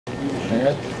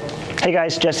Hey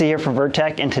guys, Jesse here from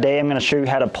Vertek, and today I'm going to show you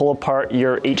how to pull apart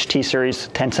your HT series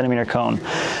 10 centimeter cone.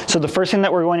 So the first thing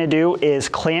that we're going to do is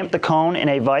clamp the cone in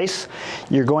a vise.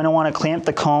 You're going to want to clamp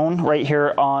the cone right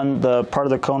here on the part of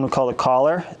the cone we call the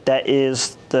collar. That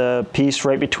is the piece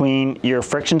right between your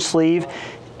friction sleeve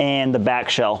and the back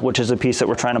shell, which is the piece that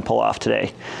we're trying to pull off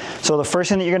today. So the first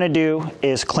thing that you're going to do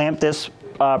is clamp this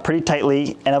pretty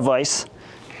tightly in a vise.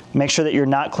 Make sure that you're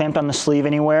not clamped on the sleeve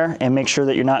anywhere, and make sure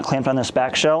that you're not clamped on this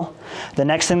back shell. The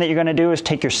next thing that you're going to do is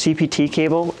take your CPT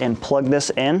cable and plug this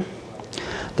in.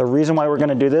 The reason why we're going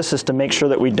to do this is to make sure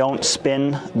that we don't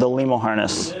spin the LEMO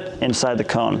harness inside the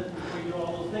cone.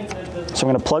 So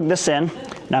I'm going to plug this in.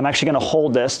 Now I'm actually going to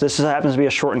hold this. This happens to be a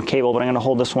shortened cable, but I'm going to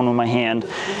hold this one with my hand.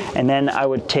 And then I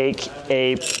would take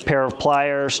a pair of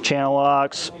pliers, channel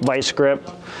locks, vice grip,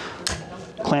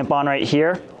 clamp on right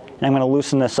here, and I'm going to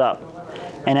loosen this up.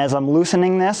 And as I'm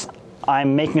loosening this,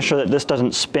 I'm making sure that this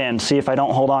doesn't spin. See, if I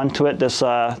don't hold on to it,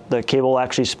 the cable will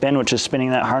actually spin, which is spinning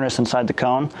that harness inside the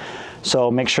cone. So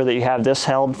make sure that you have this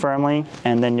held firmly,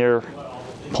 and then you're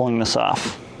pulling this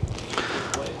off.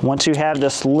 Once you have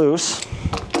this loose,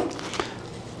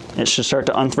 it should start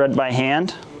to unthread by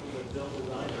hand.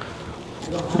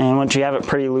 And once you have it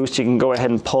pretty loose, you can go ahead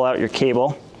and pull out your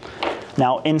cable.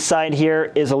 Now inside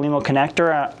here is a LEMO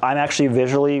connector. I'm actually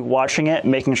visually watching it,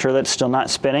 making sure that it's still not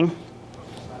spinning.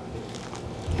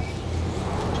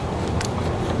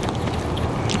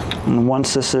 And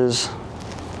once this is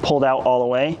pulled out all the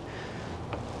way,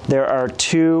 there are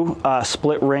two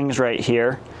split rings right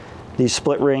here. These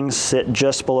split rings sit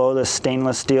just below the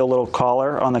stainless steel little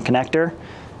collar on the connector.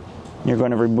 You're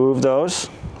going to remove those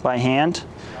by hand.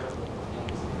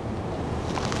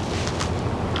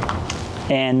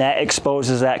 And that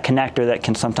exposes that connector that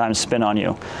can sometimes spin on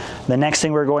you. The next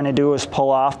thing we're going to do is pull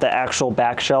off the actual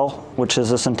back shell, which is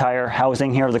this entire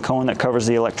housing here of the cone that covers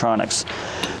the electronics.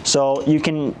 So you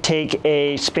can take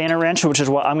a spanner wrench, which is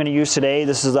what I'm going to use today.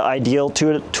 This is the ideal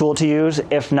tool to use.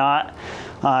 If not,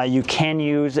 you can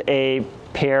use a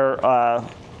pair,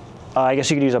 I guess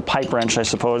you could use a pipe wrench, I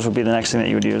suppose, would be the next thing that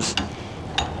you would use.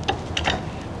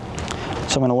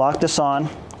 So I'm going to lock this on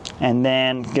and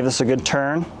then give this a good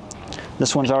turn.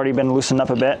 This one's already been loosened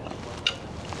up a bit.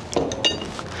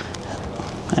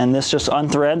 And this just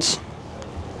unthreads.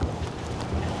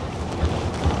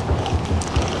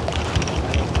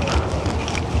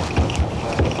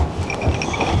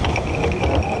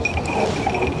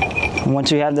 And once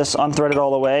you have this unthreaded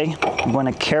all the way, I'm going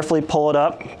to carefully pull it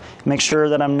up. Make sure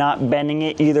that I'm not bending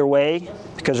it either way,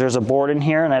 because there's a board in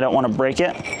here and I don't want to break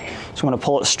it. So I'm going to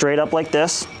pull it straight up like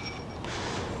this,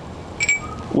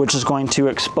 which is going to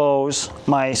expose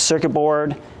my circuit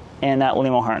board and that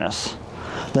LEMO harness.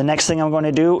 The next thing I'm going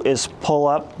to do is pull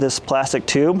up this plastic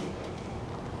tube.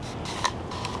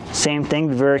 Same thing,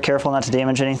 be very careful not to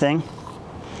damage anything.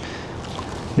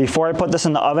 Before I put this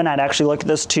in the oven, I'd actually look at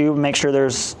this tube, make sure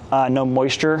there's no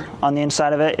moisture on the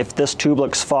inside of it. If this tube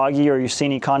looks foggy or you see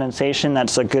any condensation,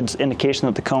 that's a good indication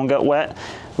that the cone got wet,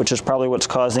 which is probably what's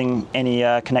causing any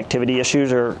connectivity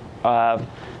issues or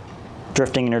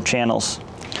drifting in your channels.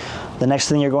 The next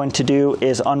thing you're going to do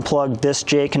is unplug this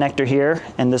J connector here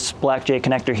and this black J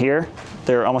connector here.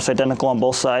 They're almost identical on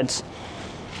both sides.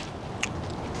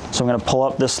 So I'm going to pull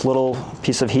up this little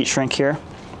piece of heat shrink here.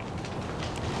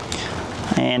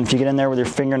 And if you get in there with your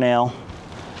fingernail,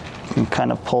 you can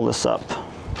kind of pull this up.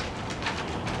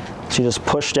 So you just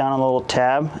push down on the little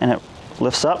tab and it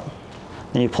lifts up.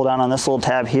 Then you pull down on this little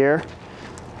tab here.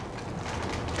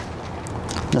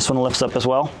 This one lifts up as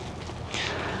well.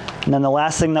 And then the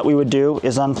last thing that we would do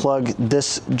is unplug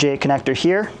this J connector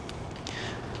here.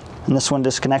 And this one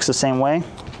disconnects the same way.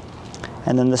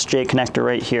 And then this J connector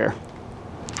right here.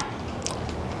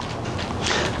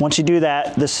 Once you do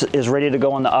that, this is ready to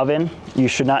go in the oven. You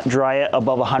should not dry it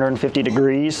above 150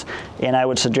 degrees, and I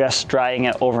would suggest drying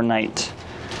it overnight.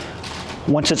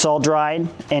 Once it's all dried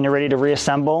and you're ready to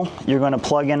reassemble, you're going to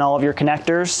plug in all of your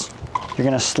connectors. You're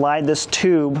going to slide this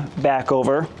tube back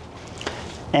over,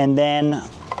 and then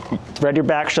thread your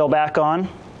back shell back on.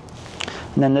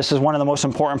 And then this is one of the most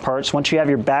important parts. Once you have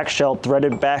your back shell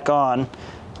threaded back on,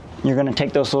 you're going to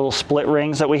take those little split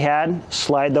rings that we had,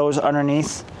 slide those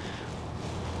underneath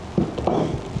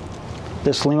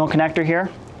this LEMO connector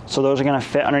here. So those are going to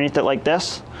fit underneath it like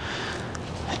this.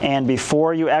 And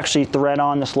before you actually thread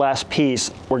on this last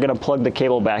piece, we're going to plug the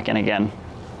cable back in again.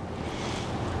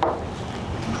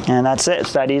 And that's it.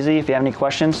 It's that easy. If you have any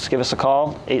questions, give us a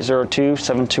call,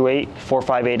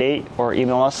 802-728-4588, or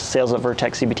email us,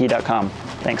 sales@vertekcpt.com.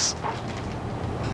 Thanks.